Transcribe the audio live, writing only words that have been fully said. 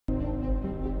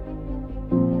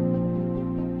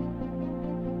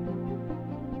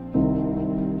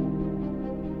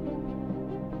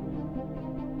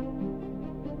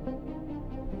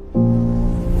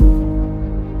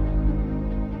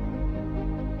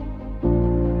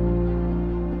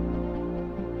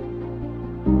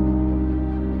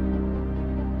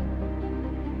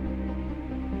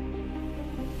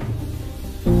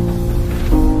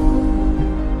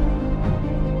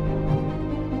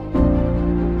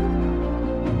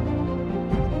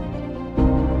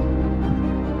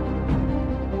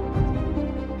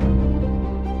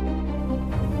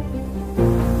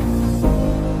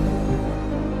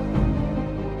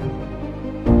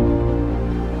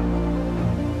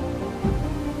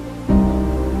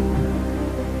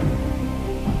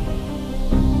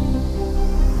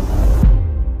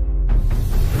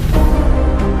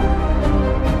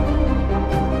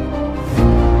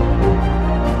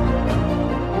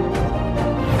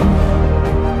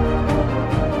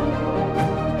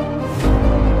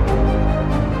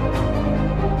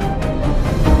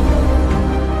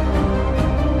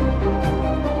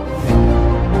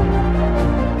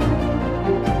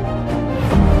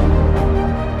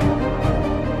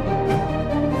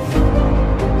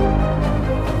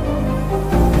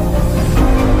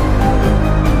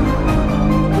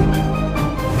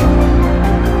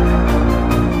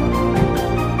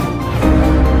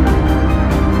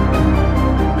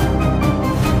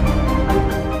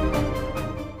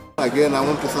again, I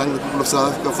want to thank the people of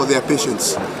South Africa for their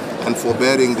patience and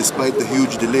forbearing despite the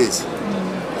huge delays.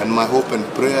 And my hope and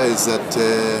prayer is that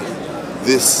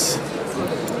this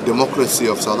democracy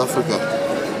of South Africa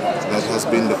that has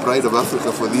been the pride of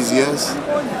Africa for these years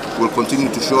will continue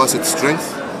to show us its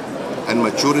strength and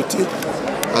maturity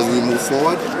as we move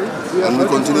forward. And we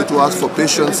continue to ask for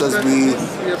patience as we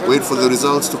wait for the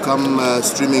results to come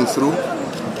streaming through.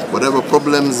 Whatever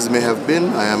problems may have been,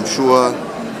 I am sure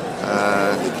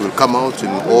it will come out in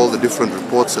all the different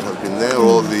reports that have been there,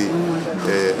 all the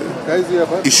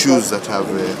issues that have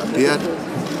appeared.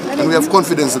 And we have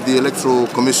confidence that the Electoral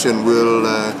Commission will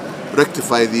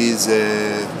rectify these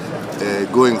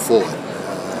going forward.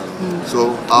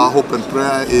 So our hope and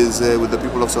prayer is with the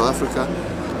people of South Africa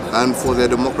and for their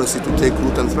democracy to take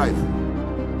root and thrive.